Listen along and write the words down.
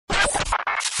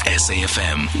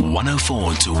SAFM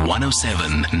 104 to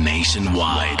 107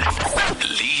 nationwide.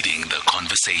 Leading the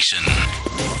conversation.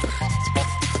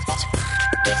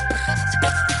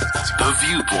 The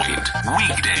Viewpoint,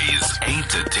 weekdays 8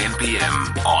 to 10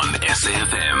 p.m. on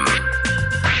SAFM.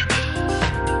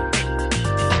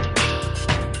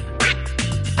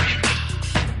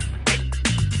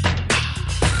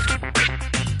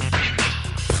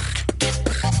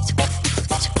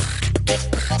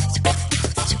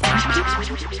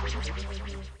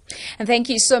 And thank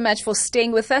you so much for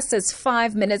staying with us. It's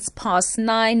 5 minutes past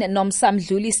 9. Nomsam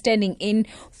Dluli standing in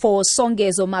for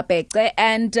Songezo Mabece.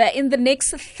 And in the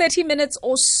next 30 minutes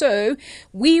or so,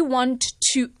 we want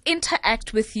to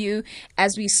interact with you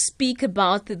as we speak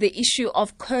about the issue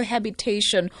of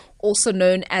cohabitation, also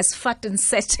known as fat and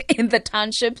set in the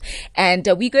township. And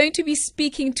we're going to be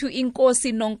speaking to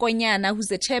Mwelo Nonkonyana, who's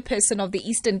the chairperson of the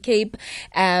Eastern Cape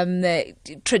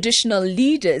traditional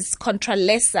leaders,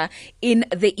 Contralesa in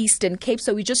the Eastern Cape.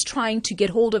 So we're just trying to get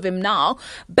hold of him now.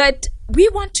 But we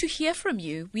want to hear from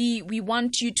you. We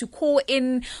want you to call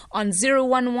in on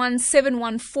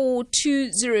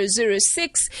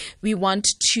 011-714-2006. We want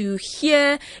to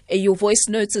hear your voice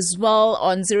notes as well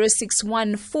on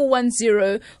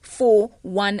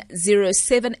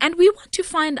 061-410-4107. And we want to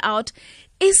find out,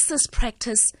 is this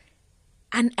practice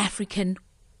an African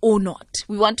or not?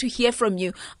 We want to hear from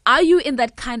you. Are you in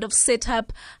that kind of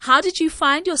setup? How did you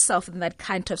find yourself in that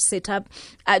kind of setup?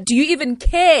 Do you even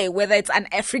care whether it's an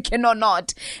African or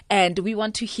not? And we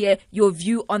want to hear your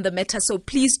view on the matter. So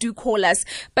please do call us.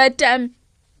 But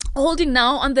holding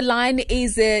now on the line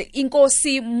is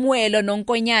Mwelo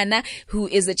Nonkonyana, who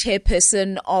is the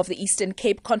chairperson of the Eastern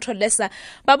Cape Contralesa.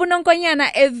 Babu Nonkonyana,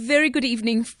 a very good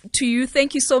evening to you.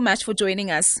 Thank you so much for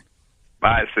joining us.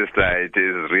 My sister, it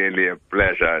is really a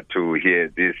pleasure to hear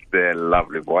this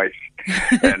lovely voice.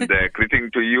 And greeting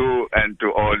to you and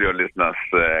to all your listeners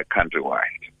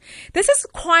countrywide. This is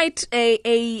quite a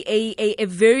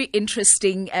very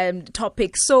interesting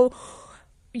topic. So,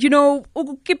 you know,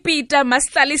 Ukukipita,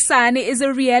 Masihlalisane is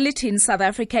a reality in South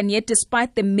Africa, and yet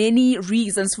despite the many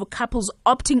reasons for couples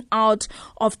opting out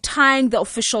of tying the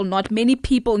official knot, many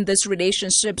people in these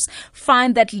relationships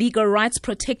find that legal rights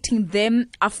protecting them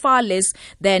are far less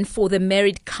than for the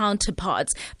married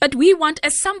counterparts. But we want,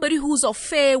 as somebody who's au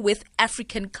fait with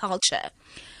African culture,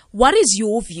 what is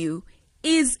your view?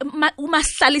 Is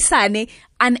Masihlalisane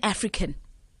un-African?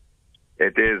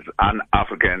 It is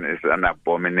un-African. It's an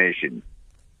abomination.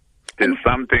 It's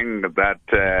something that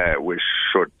we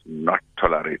should not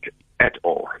tolerate at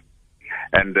all.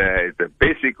 And it's the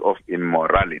basic of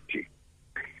immorality.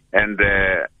 And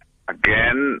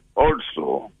again,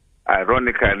 also,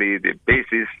 ironically, the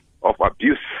basis of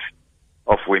abuse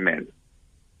of women.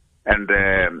 And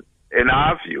in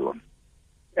our view,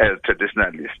 as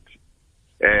traditionalists,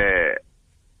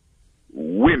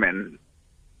 women,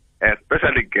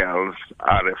 especially girls,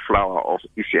 are a flower of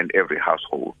each and every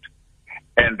household.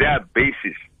 And they are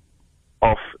basis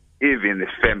of even the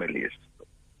families.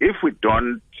 If we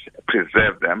don't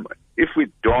preserve them, if we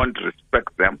don't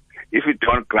respect them, if we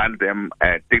don't grant them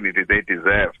dignity they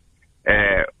deserve,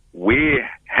 we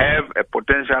have a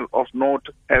potential of not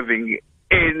having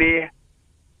any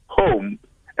home.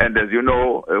 And as you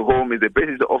know, a home is the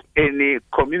basis of any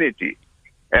community.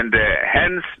 And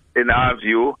hence, in our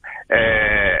view,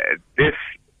 this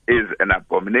is an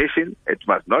abomination. It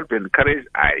must not be encouraged.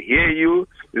 I hear you.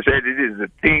 You said it is a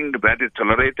thing that is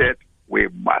tolerated. We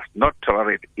must not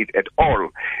tolerate it at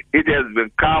all. It has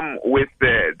become with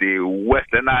the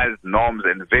westernized norms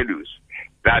and values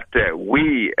that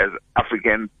we as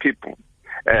African people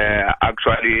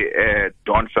actually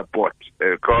don't support,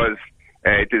 because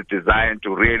it is designed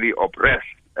to really oppress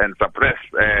and suppress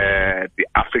the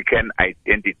African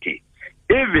identity.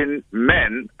 Even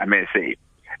men, I may say,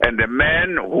 and the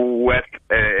man who wears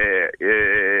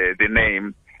the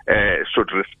name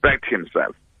should respect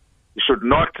himself. He should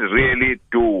not really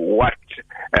do what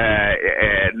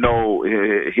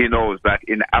he knows that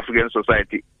in African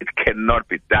society it cannot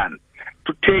be done.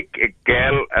 To take a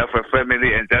girl of a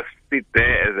family and just sit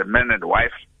there as a man and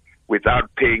wife without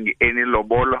paying any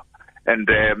lobola, and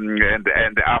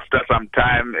after some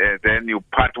time then you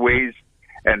part ways,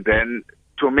 and then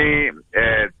to me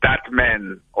that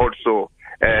man also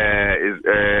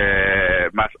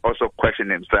must also question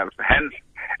himself. Hence,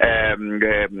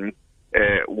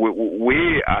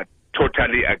 we are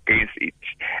totally against it.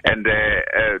 And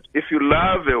if you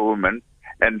love a woman,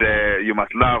 and you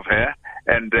must love her,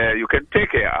 and you can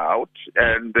take her out,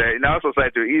 and in our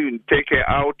society, you even take her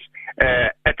out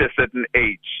at a certain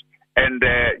age. And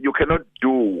you cannot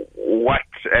do what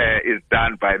is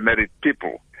done by married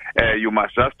people. you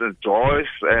must just enjoy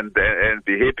and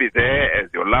be happy there as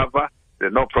your lover.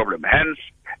 There's no problem. Hence,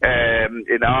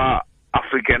 in our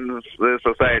African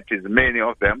societies, many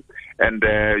of them, and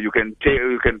you can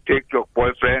take your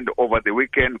boyfriend over the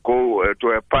weekend, go to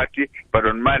a party, but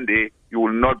on Monday you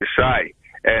will not be shy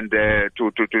and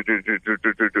to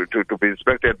be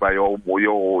inspected by your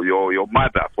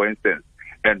mother, for instance,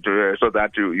 and so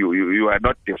that you are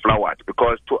not deflowered,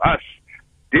 because to us,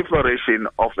 defloration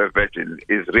of a virgin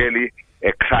is really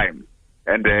a crime,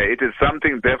 and it is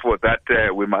something, therefore, that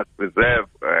we must preserve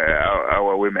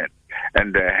our women.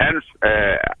 And hence,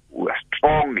 we are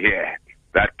strong here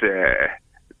that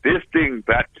this thing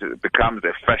that becomes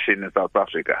a fashion in South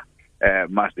Africa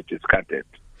must be discarded.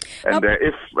 And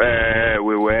if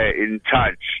we were in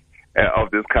charge of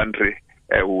this country,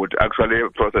 we would actually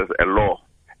process a law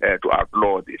to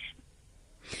outlaw this.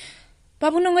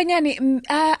 Babu Nonkonyana,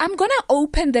 I'm going to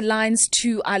open the lines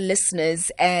to our listeners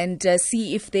and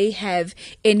see if they have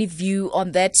any view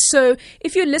on that. So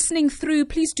if you're listening through,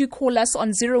 please do call us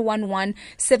on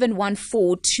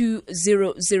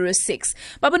 011-714-2006.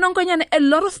 Babu Nonkonyana, a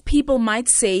lot of people might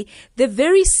say the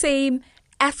very same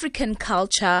African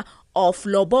culture of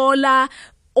lobola,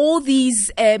 all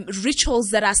these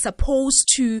rituals that are supposed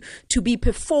to be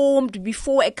performed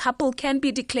before a couple can be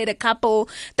declared a couple,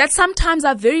 that sometimes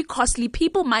are very costly.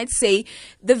 People might say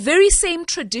the very same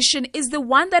tradition is the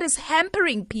one that is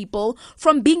hampering people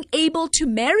from being able to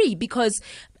marry, because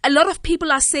a lot of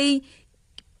people are saying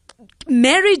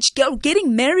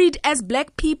getting married as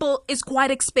black people is quite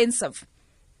expensive.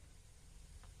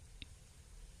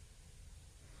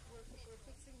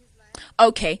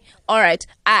 Okay, all right.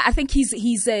 I think he's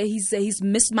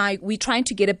missed my. We're trying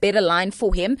to get a better line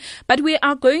for him, but we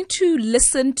are going to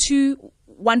listen to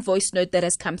one voice note that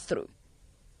has come through.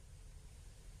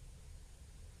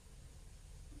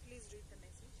 Please read the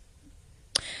message.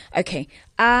 Okay,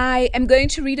 I am going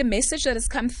to read a message that has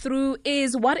come through.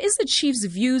 What is the chief's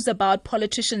views about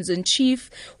politicians in chief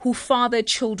who father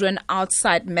children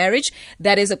outside marriage?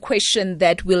 That is a question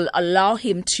that will allow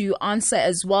him to answer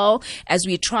as well as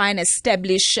we try and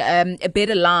establish a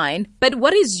better line. But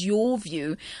what is your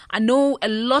view? I know a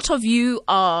lot of you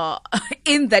are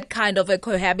in that kind of a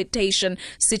cohabitation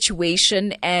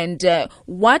situation, and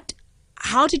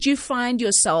how did you find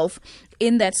yourself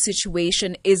in that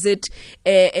situation? Is it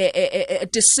a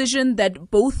decision that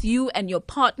both you and your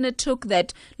partner took,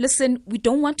 that, listen, we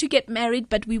don't want to get married,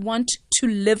 but we want to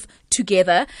live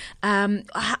together?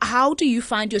 How do you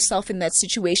find yourself in that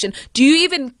situation? Do you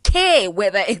even care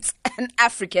whether it's an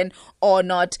African or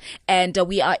not? And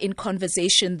we are in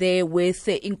conversation there with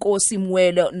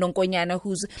Mwelo Nonkonyana,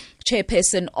 who's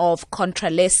chairperson of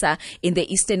Contralesa in the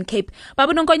Eastern Cape.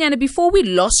 Babu Nonkonyana, before we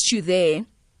lost you there,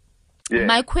 yeah,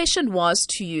 my question was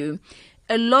to you,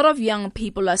 a lot of young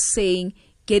people are saying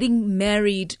getting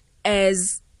married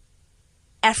as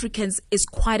Africans is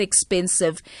quite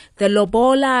expensive. The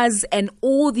lobolas and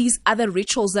all these other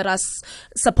rituals that are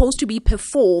supposed to be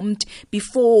performed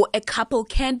before a couple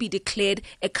can be declared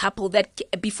a couple,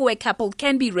 before a couple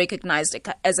can be recognized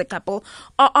as a couple,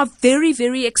 are very,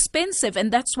 very expensive.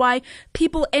 And that's why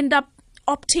people end up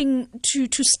opting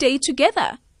to stay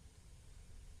together.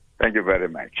 Thank you very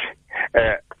much.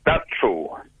 That's true.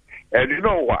 And you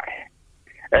know why?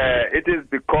 It is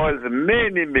because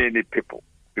many, many people,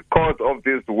 because of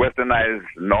these westernized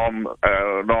norms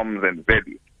and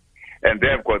values, and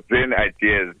they've got their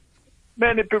ideas,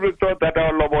 many people thought that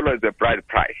our lobola is a price.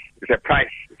 It's a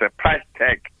price. It's a price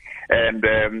tag. And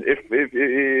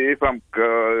if I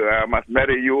must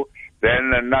marry you,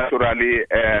 then naturally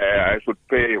I should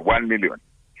pay 1 million.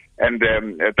 And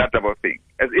that type of thing.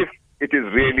 As if it is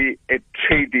really a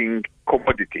trading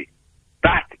commodity.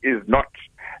 That is not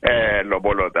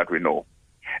lobola that we know.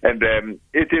 And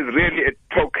it is really a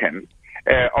token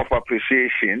of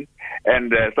appreciation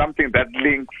and something that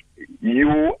links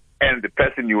you and the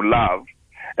person you love,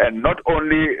 and not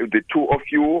only the two of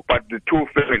you, but the two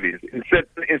families. In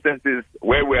certain instances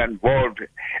where we are involved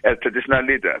as traditional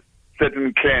leaders,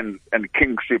 certain clans and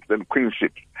kingships and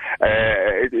queenships,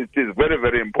 it is very,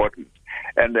 very important.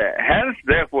 And hence,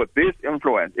 therefore, this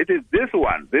influence, it is this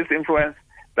influence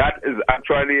that is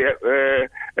actually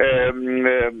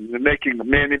making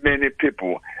many, many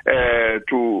people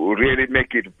to really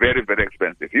make it very, very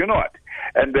expensive. You know what?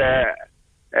 And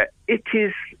it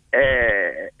is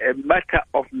a matter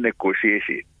of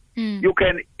negotiation. You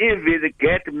can even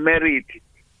get married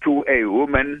to a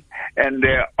woman, and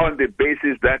on the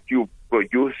basis that you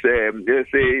produce, let's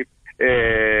say,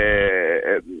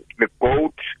 the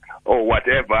goat or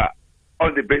whatever,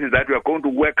 on the basis that we are going to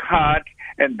work hard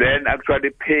and then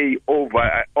actually pay over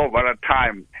a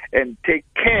time and take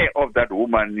care of that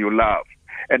woman you love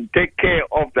and take care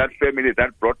of that family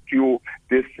that brought you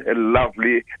this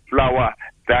lovely flower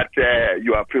that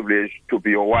you are privileged to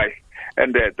be your wife.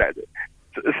 And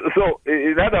so,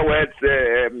 in other words,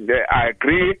 I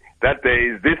agree that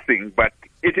there is this thing, but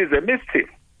it is a mischief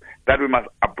that we must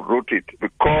uproot it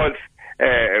because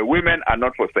women are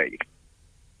not for sale.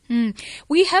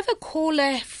 We have a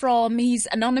caller he's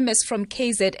anonymous from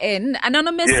KZN.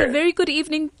 Anonymous, a very good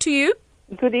evening to you.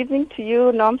 Good evening to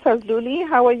you, Nomsa Zluli.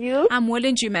 How are you? I'm well,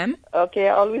 and you, ma'am? Okay,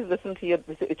 I always listen to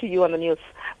you on the news.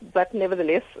 But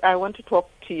nevertheless, I want to talk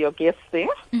to your guest there,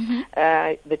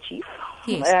 the chief.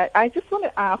 Yes. I just want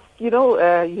to ask,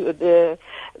 the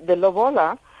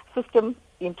lobola system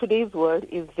in today's world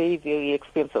is very, very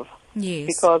expensive. Yes.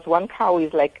 Because one cow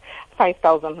is like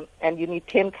 5,000, and you need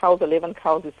 10 cows, 11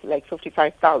 cows is like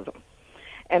 55,000.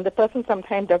 And the person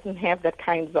sometimes doesn't have that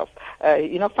kind of,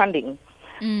 funding.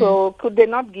 So could they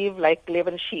not give like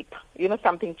 11 sheep,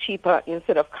 something cheaper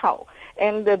instead of cow?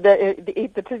 And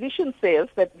the tradition says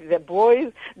that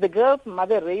the girl's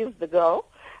mother raised the girl,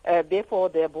 therefore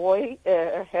the boy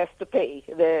has to pay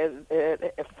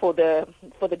for the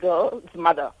girl's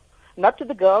mother, not to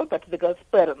the girl but to the girl's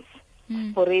parents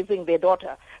for raising their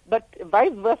daughter. But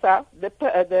vice versa,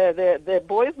 the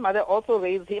boy's mother also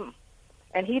raised him.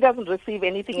 And he doesn't receive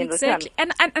anything in return.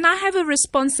 And I have a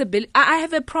responsibility. I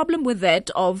have a problem with that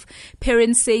of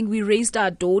parents saying we raised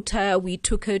our daughter, we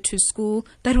took her to school.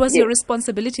 That was your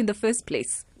responsibility in the first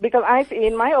place. Because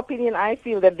in my opinion, I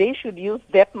feel that they should use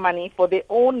that money for their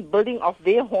own building of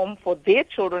their home for their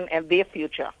children and their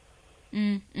future.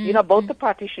 Both the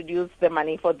parties should use the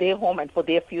money for their home and for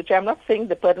their future. I'm not saying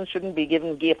the parents shouldn't be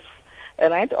given gifts.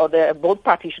 Right, or both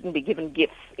parties shouldn't be given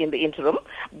gifts in the interim,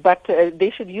 but they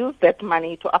should use that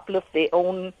money to uplift their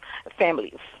own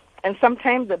families. And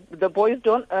sometimes the boys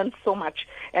don't earn so much,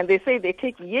 and they say they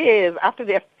take years after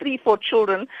they have 3-4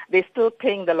 children, they're still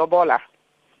paying the lobola.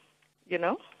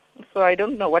 So I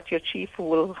don't know how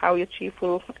your chief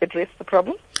will address the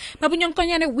problem. Mwelo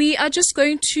Nonkonyana, we are just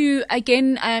going to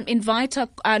again invite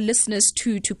our listeners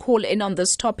to call in on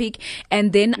this topic,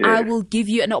 and then I will give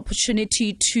you an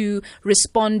opportunity to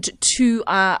respond to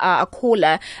our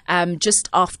caller just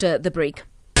after the break.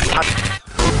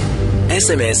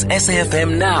 SMS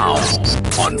SAFM now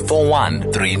on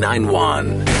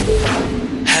 41391.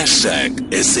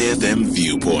 #SAFM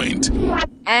Viewpoint.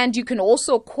 And you can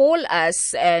also call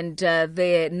us, and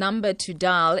the number to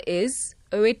dial is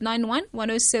 0891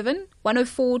 107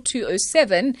 104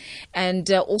 207,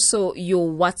 and also your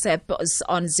WhatsApp is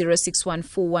on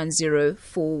 061410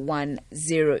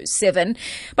 4107.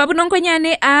 Mwelo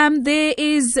Nonkonyana, there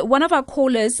is one of our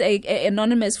callers,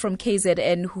 anonymous from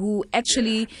KZN, who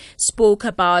actually spoke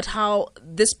about how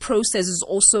this process is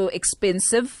also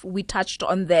expensive. We touched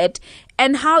on that,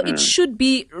 and how it should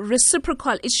be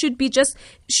reciprocal. It should be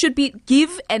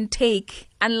give and take,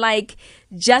 unlike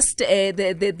just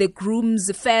the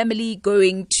groom's family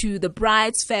going to the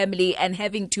bride's family and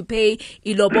having to pay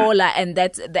ilobola, and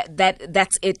that's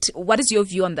it. What is your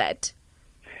view on that?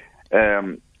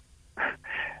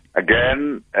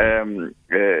 Again,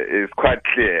 it's quite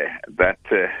clear that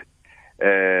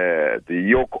the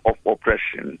yoke of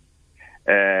oppression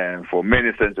for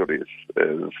many centuries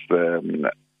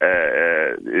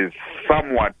is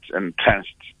somewhat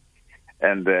entrenched,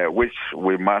 and which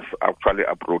we must actually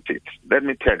uproot it. Let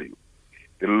me tell you,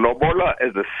 the lobola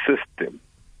as a system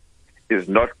is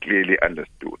not clearly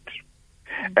understood.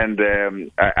 And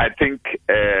I think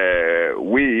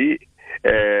we,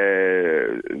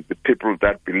 the people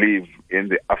that believe in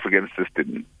the African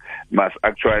system, must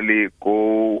actually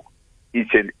go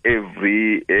each and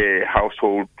every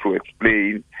household to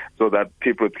explain so that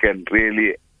people can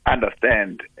really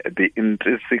understand the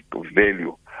intrinsic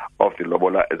value of the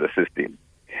lobola as a system.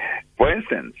 For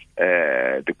instance,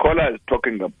 the caller is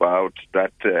talking about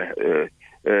that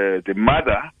the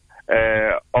mother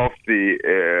of the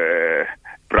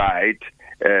bride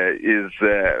is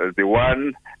the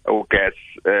one who gets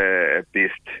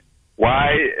beast.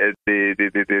 Why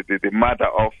the mother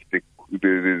of the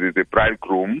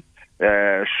bridegroom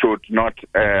should not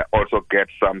also get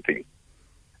something?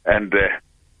 And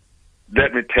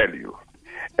let me tell you,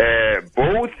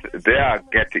 both they are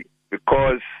getting,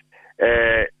 because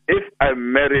if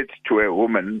I'm married to a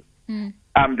woman,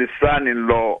 I'm the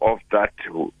son-in-law of that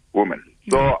woman.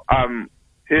 So I'm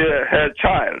her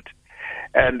child.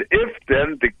 And if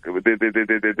then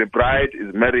the bride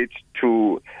is married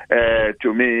to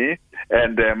me,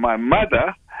 and my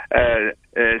mother,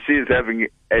 she is having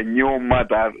a new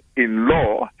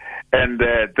mother-in-law, and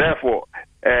therefore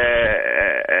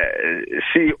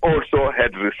she also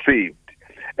had received.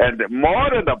 And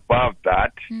more and above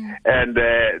that, and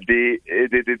the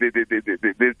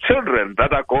children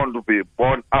that are going to be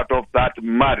born out of that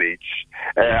marriage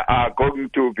are going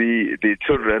to be the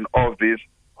children of this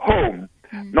home,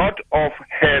 not of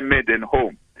her maiden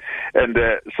home. And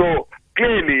so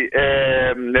clearly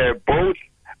both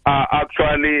are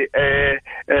actually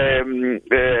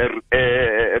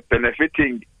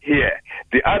benefiting here.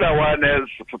 The other one has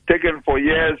taken for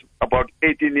years, about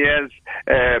 18 years,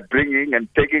 bringing and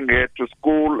taking her to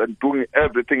school and doing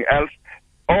everything else,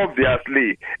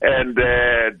 obviously. And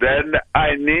then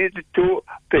I need to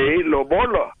pay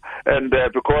lobola, and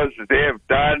because they have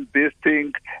done this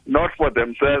thing not for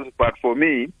themselves but for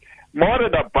me. More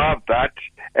and above that,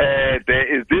 there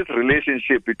is this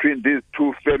relationship between these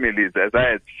two families, as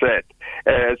I had said.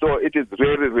 So it is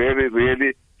really, really,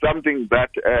 really something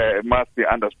that must be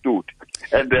understood.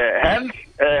 And hence,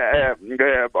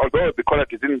 although the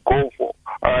quality didn't go for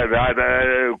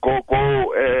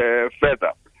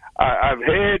further, I've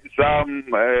heard some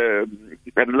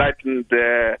enlightened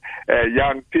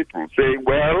young people saying,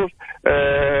 well,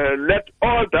 let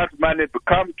all that money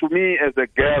come to me as a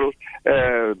girl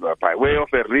by way of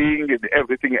a ring and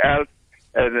everything else,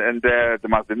 and there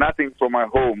must be nothing from my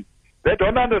home. They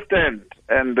don't understand,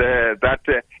 and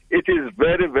that it is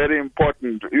very, very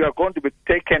important. You are going to be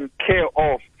taken care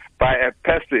of by a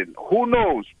person who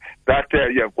knows that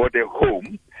you have got a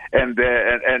home, and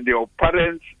your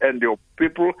parents and your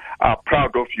people are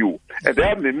proud of you. And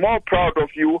they will be more proud of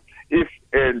you if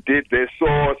indeed they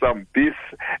saw some beef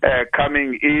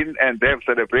coming in and they've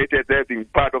celebrated, they've been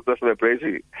part of the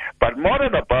celebration. But more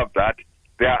than above that,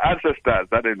 there are ancestors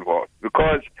that are involved.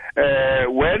 Because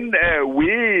when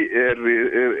we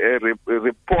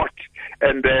report,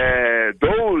 and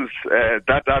those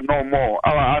that are no more,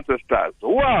 our ancestors,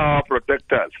 who are our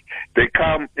protectors, they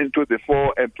come into the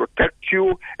fore and protect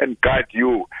you and guide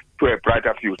you to a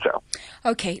brighter future.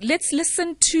 Okay, let's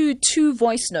listen to 2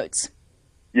 voice notes.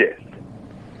 Yes.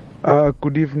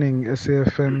 Good evening,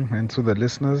 SAFM, and to the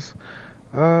listeners.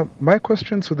 My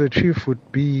question to the chief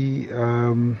would be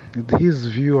his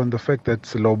view on the fact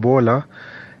that lobola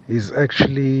is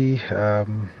actually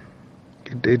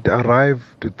it arrived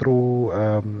through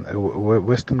a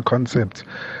Western concept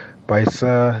by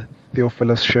Sir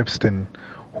Theophilus Shepstone,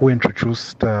 who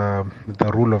introduced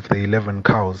the rule of the 11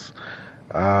 cows.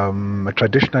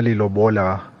 Traditionally,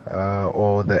 lobola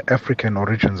or the African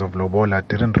origins of lobola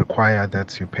didn't require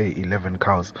that you pay 11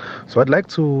 cows. So I'd like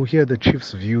to hear the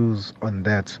chief's views on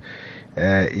that,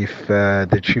 if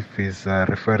the chief is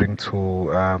referring to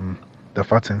the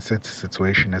fat and set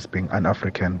situation as being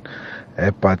un-African,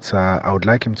 but I would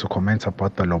like him to comment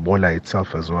about the lobola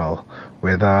itself as well,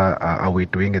 whether are we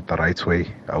doing it the right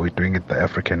way, are we doing it the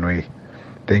African way.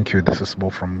 Thank you. This is Mo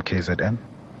from KZN.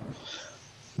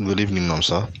 Good evening,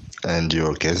 Nomsa, and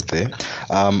your guest there.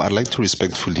 I'd like to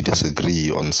respectfully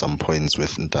disagree on some points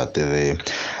with Ntate there.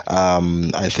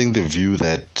 I think the view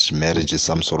that marriage is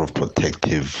some sort of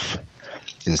protective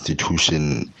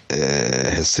institution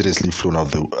has seriously flown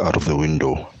out of the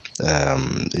window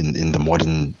in the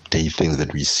modern day things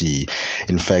that we see.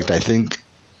 In fact, I think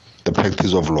the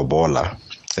practice of lobola,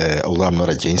 although I'm not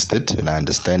against it, and I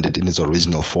understand it in its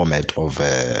original format of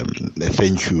a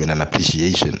thank you and an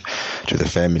appreciation to the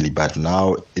family, but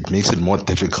now it makes it more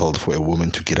difficult for a woman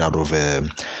to get out of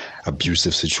an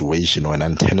abusive situation or an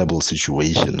untenable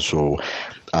situation. So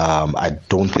I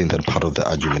don't think that part of the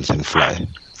argument can fly.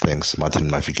 Thanks, Martin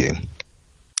Mafikeng.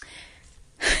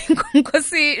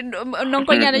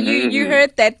 Nonkonyana, you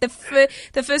heard that the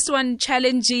first one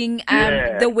challenging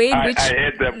the way in which I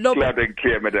heard them loud and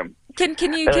clear, madam.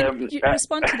 Can you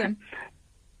respond to them?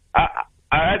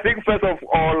 I think first of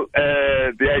all,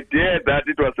 the idea that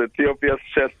it was a Theophilus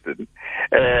Shepstone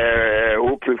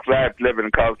who prescribed 11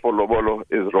 cows for lobolo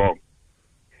is wrong.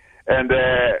 And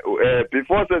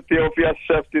before the Theophilus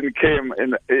Shepstone came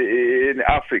in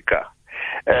Africa,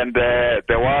 and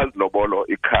there was lobolo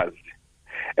ikazi,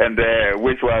 and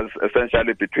which was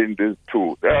essentially between these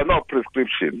two. There are no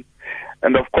prescription.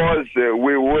 And of course,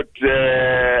 we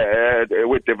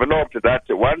developed that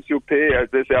once you pay, as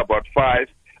they say, about 5,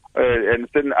 and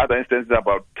in other instances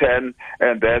about 10,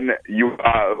 and then you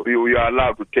are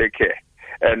allowed to take care.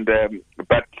 And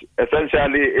but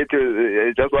essentially, I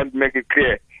just want to make it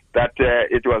clear that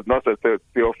it was not a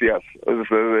Theophilus,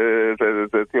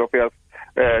 the Theophilus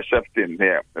Shepstone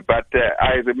here. But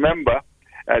I remember,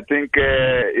 I think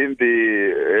in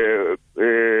the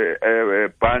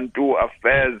Bantu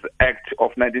Affairs Act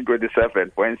of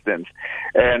 1927, for instance,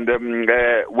 and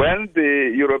when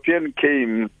the European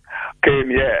came came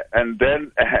here, and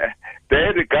then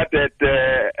they regarded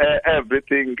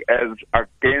everything as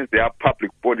against their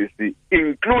public policy,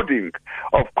 including,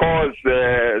 of course,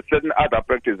 certain other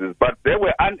practices. But they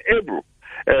were unable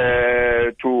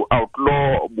to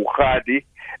outlaw Bukhadi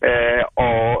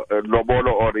or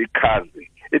lobola or ikazi.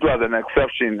 It was an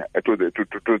exception to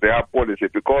their policy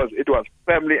because it was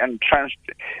firmly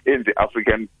entrenched in the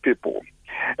African people.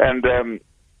 And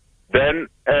then,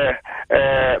 I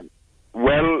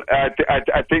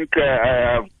think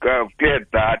I've cleared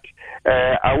that.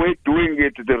 Are we doing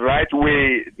it the right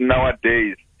way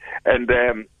nowadays? And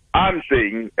I'm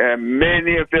saying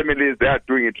many families, they are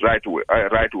doing it right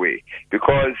way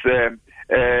because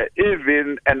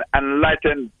even an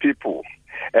enlightened people,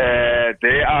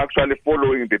 they are actually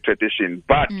following the tradition.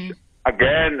 But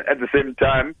again, at the same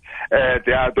time,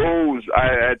 there are those,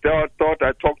 I thought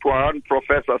I talked to one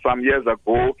professor some years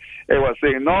ago. He was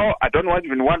saying, no, I don't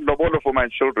even want lobola for my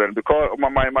children, because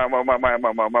my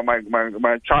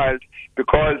child,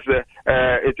 because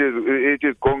it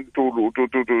is going to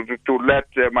let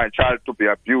my child to be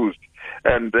abused.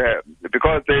 And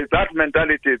because there is that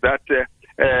mentality that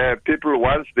people,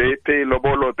 once they pay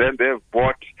lobolo, then they've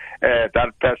bought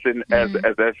that person as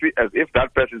if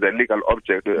that person is a legal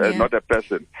object, not a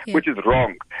person, which is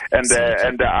wrong.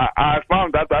 And I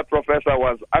found that professor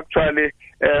was actually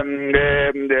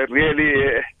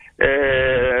really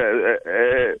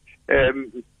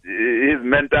his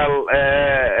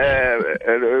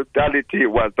mentality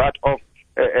was that of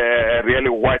a really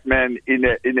white man in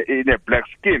a black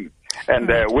skin. And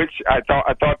which I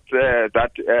thought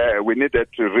that we needed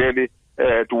to really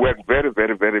to work very,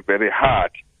 very, very, very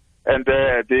hard. And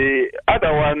the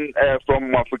other one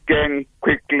from Mafukeng,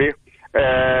 quickly,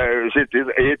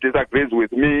 he disagrees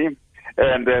with me,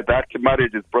 and that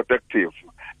marriage is protective.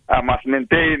 I must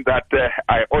maintain that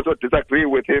I also disagree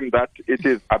with him that it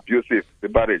is abusive, the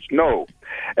marriage. No.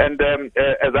 And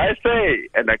as I say,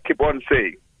 and I keep on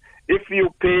saying, if you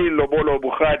pay lobolo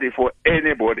bukhadi for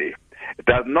anybody, it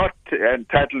does not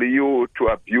entitle you to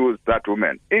abuse that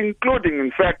woman, including,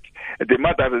 in fact, the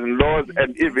mothers-in-laws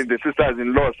and even the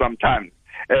sisters-in-law sometimes.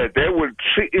 They will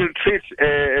treat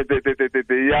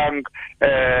the young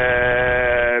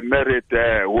married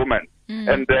woman.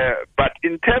 And but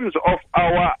in terms of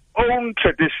our own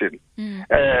tradition,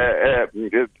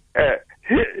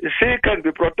 she can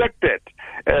be protected.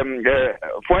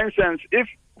 For instance, if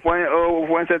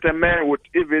for instance, a man would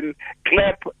even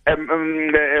clap a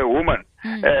woman,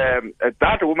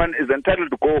 that woman is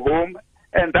entitled to go home,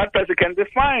 and that person can be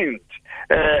fined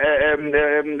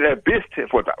a beast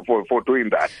for doing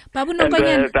that.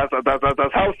 And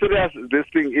that's how serious this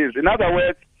thing is. In other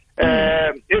words,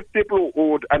 if people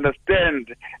would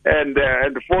understand and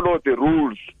follow the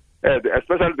rules,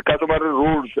 especially the customary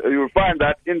rules, you'll find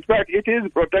that, in fact, it is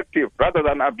protective rather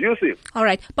than abusive. All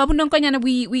right. Babu Nonkonyana,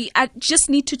 we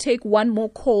just need to take one more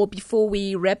call before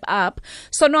we wrap up.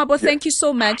 So, Nwabo, thank you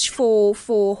so much for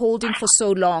holding for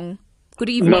so long. Good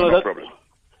evening. No problem.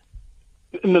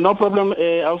 No problem,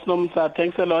 Ausnom sir.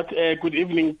 Thanks a lot. Good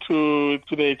evening to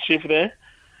the chief there.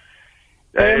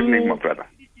 Good evening, my brother.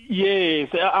 Yes,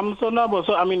 I'm so Nwabo.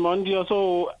 So, Mondio.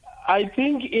 So, I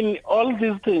think in all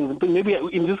these things, maybe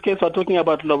in this case we're talking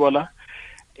about lobola,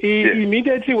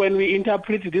 immediately when we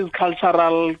interpret these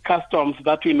cultural customs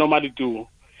that we normally do,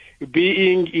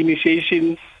 being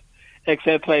initiations,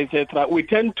 etc., we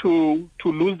tend to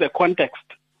lose the context.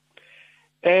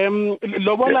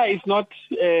 Lobola is not,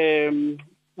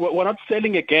 we're not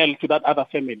selling a girl to that other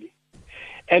family.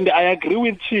 And I agree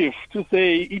with Chief to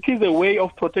say it is a way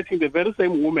of protecting the very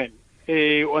same woman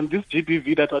on this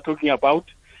GBV that we're talking about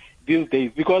these days.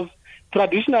 Because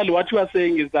traditionally what you are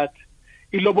saying is that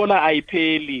lobola I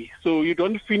pay, so you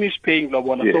don't finish paying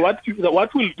lobola. Yeah. So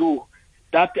what will do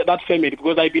that family,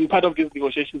 because I've been part of these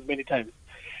negotiations many times.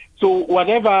 So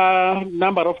whatever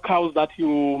number of cows that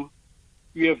you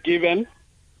have given,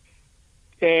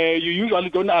 you usually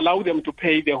don't allow them to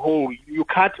pay the whole. You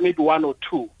cut maybe one or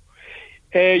two.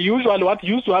 Usually what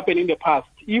used to happen in the past,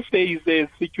 if there is a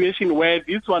situation where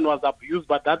this one was abused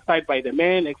but that side by the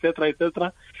men, etc.,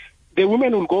 the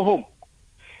women will go home.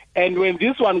 And when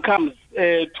this one comes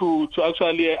to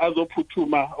actually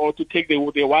azoputuma or to take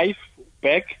the wife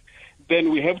back,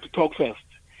 then we have to talk first.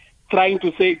 Trying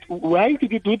to say, why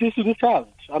did you do this to the child?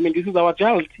 This is our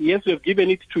child. Yes, we have given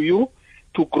it to you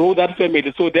to grow that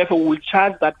family. So therefore, we'll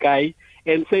charge that guy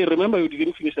and say, remember, you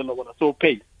didn't finish the lobola, so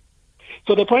pay.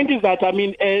 So the point is that,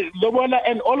 lobola,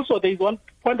 and also there is one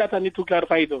point that I need to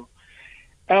clarify though.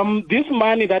 This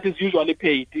money that is usually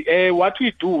paid, what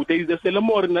we do, there is a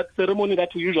ceremony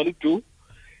that we usually do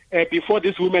before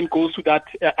this woman goes to that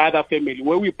other family,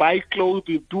 where we buy clothes,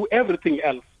 we do everything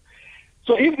else.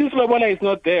 So if this lobola is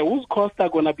not there, whose costs are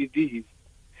going to be these?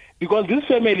 Because this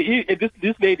family,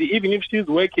 this lady, even if she's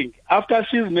working, after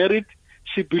she's married,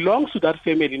 she belongs to that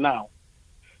family now.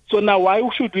 So now why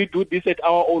should we do this at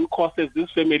our own cost as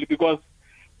this family? Because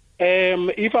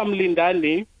if I'm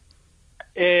Lindani,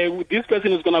 this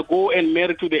person is going to go and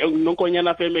marry to the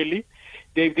Nonkonyana family.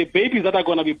 The babies that are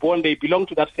going to be born, they belong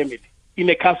to that family in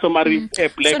a customary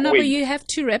black way. So now you have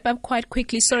to wrap up quite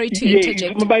quickly. Sorry to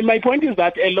interject. My point is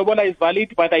that lobola is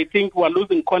valid, but I think we're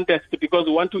losing context because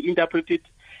we want to interpret it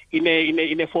in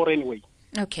a foreign way.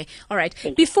 Okay, all right.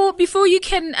 Before you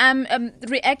can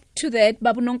react to that,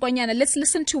 Babu Nonkonyana, let's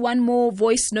listen to one more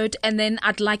voice note, and then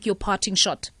I'd like your parting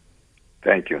shot.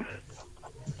 Thank you.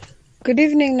 Good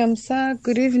evening, Namsa.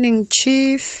 Good evening,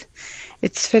 Chief.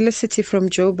 It's Felicity from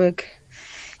Joburg.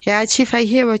 Yeah, Chief, I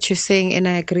hear what you're saying, and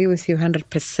I agree with you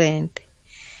 100%.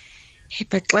 Hey,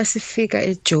 but classifika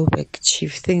at Joburg,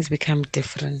 Chief, things become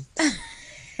different.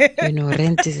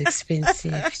 Rent is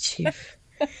expensive, Chief.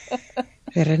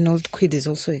 The Renault Quid is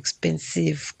also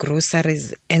expensive,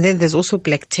 groceries, and then there's also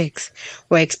black tax.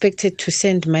 We're expected to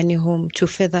send money home to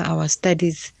further our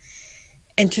studies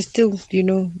and to still,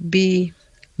 be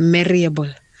marriable.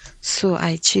 So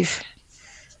Chief,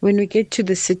 when we get to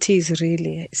the cities,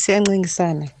 really,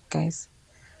 guys.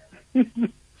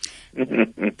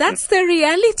 That's the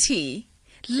reality.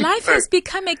 Life has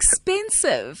become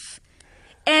expensive.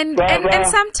 And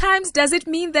sometimes does it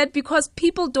mean that because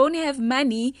people don't have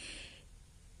money,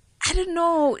 I don't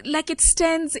know, like it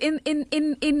stands in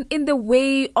the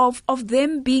way of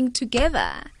them being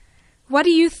together? What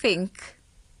do you think?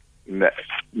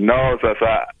 No,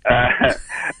 Sasa.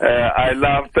 I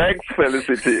love. Thanks,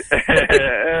 Felicity.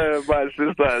 My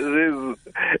sister,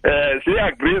 she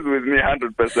agrees with me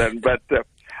 100%. But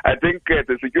I think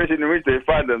the situation in which they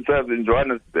find themselves in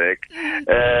Johannesburg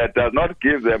does not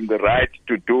give them the right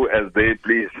to do as they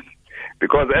please.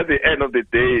 Because at the end of the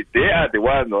day, they are the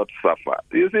ones not suffer.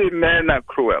 You see, men are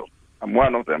cruel. I'm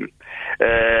one of them.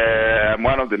 I'm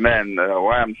one of the men.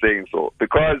 Why I'm saying so?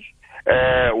 Because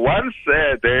once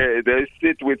they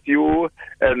sit with you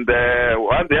and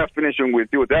once they are finishing with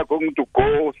you, they are going to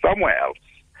go somewhere else.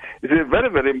 It is very,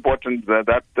 very important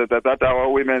that our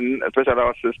women, especially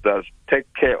our sisters,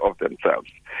 take care of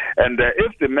themselves. And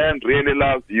if the man really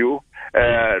loves you,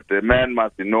 the man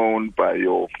must be known by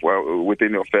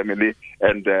within your family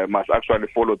and must actually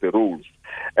follow the rules.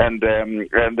 And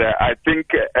I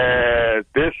think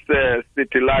this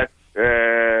city life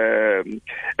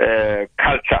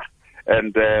culture.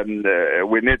 And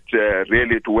we need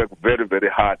really to work very, very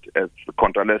hard as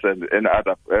Contralesa and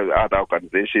other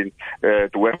organizations to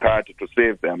work hard to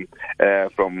save them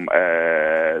from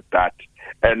that.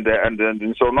 And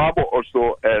so Nabo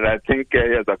also, I think he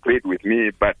has agreed with me,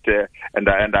 but and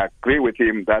I agree with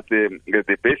him that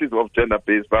the basis of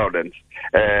gender-based violence,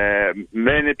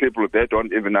 many people, they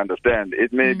don't even understand.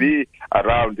 It may be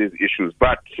around these issues,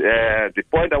 but the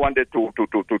point I wanted to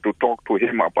talk to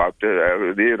him about, he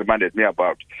reminded me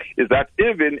about, is that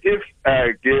even if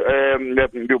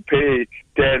you pay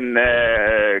 10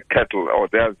 cattle or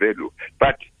their value,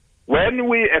 but when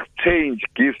we exchange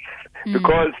gifts,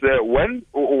 because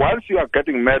once you are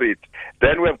getting married,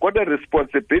 then we have got a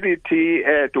responsibility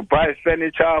to buy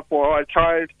furniture for our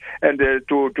child and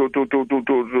to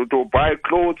buy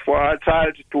clothes for our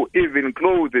child, to even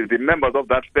clothe the members of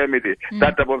that family,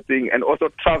 that type of thing, and also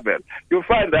travel. You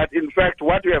find that, in fact,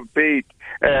 what we have paid,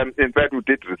 in fact, we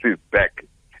did receive back.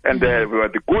 And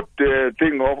the good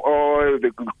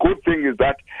thing is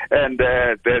that, and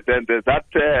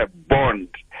that bond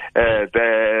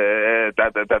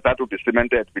that will be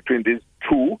cemented between these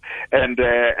two, and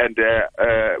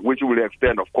which will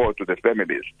extend, of course, to the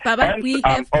families. Baba,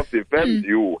 and of the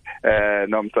view,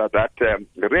 Nomsa, that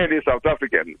really South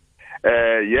Africans.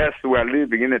 Yes, we are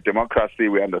living in a democracy,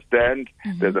 we understand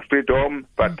there's a freedom,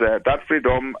 but that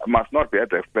freedom must not be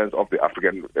at the expense of the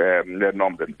African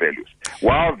norms and values.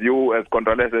 Our view as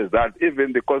Contralesa is that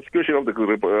even the constitution of the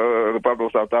Republic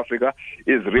of South Africa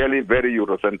is really very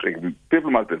Eurocentric.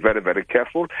 People must be very, very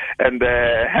careful, and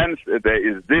hence there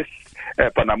is this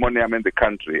pandemonium in the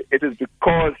country. It is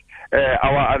because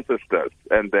our ancestors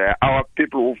and our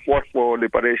people who fought for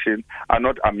liberation are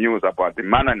not amused about the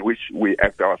manner in which we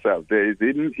act ourselves. There is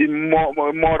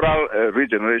immoral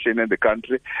regeneration in the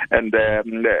country, and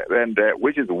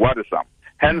which is worrisome.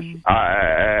 Hence,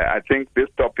 I think this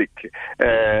topic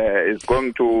is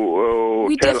going to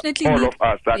tell all of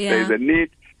us that there is a need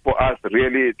for us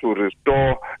really to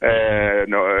restore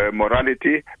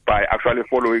morality by actually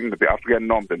following the African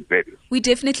norms and values. We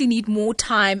definitely need more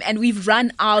time, and we've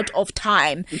run out of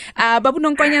time. Babu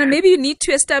Nonkonyana, maybe you need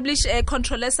to establish a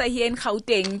Contralesa here in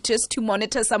Gauteng just to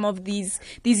monitor some of these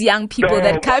young people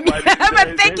that come here.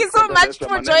 But thank you so much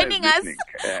for joining us.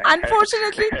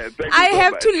 Unfortunately, I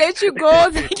have to let you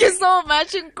go. Thank you so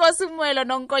much. Mwelo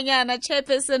Nonkonyana,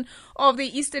 chairperson of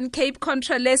the Eastern Cape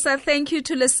Contralesa. Thank you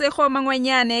to Lesego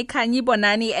Mangwanyane, Khanyi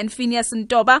Bonani, and Phineas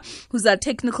Ntoba, who's our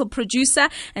technical producer.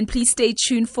 And please stay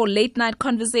tuned for late night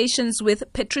conversations with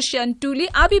Patricia Ntuli.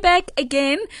 I'll be back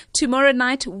again tomorrow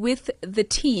night with the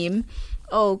team.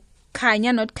 Oh,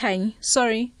 Kanya, not Kanye.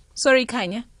 Sorry,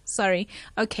 Kanya. Sorry.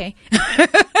 Okay.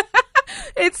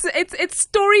 It's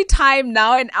story time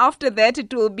now, and after that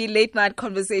it will be late night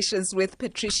conversations with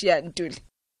Patricia Ntuli.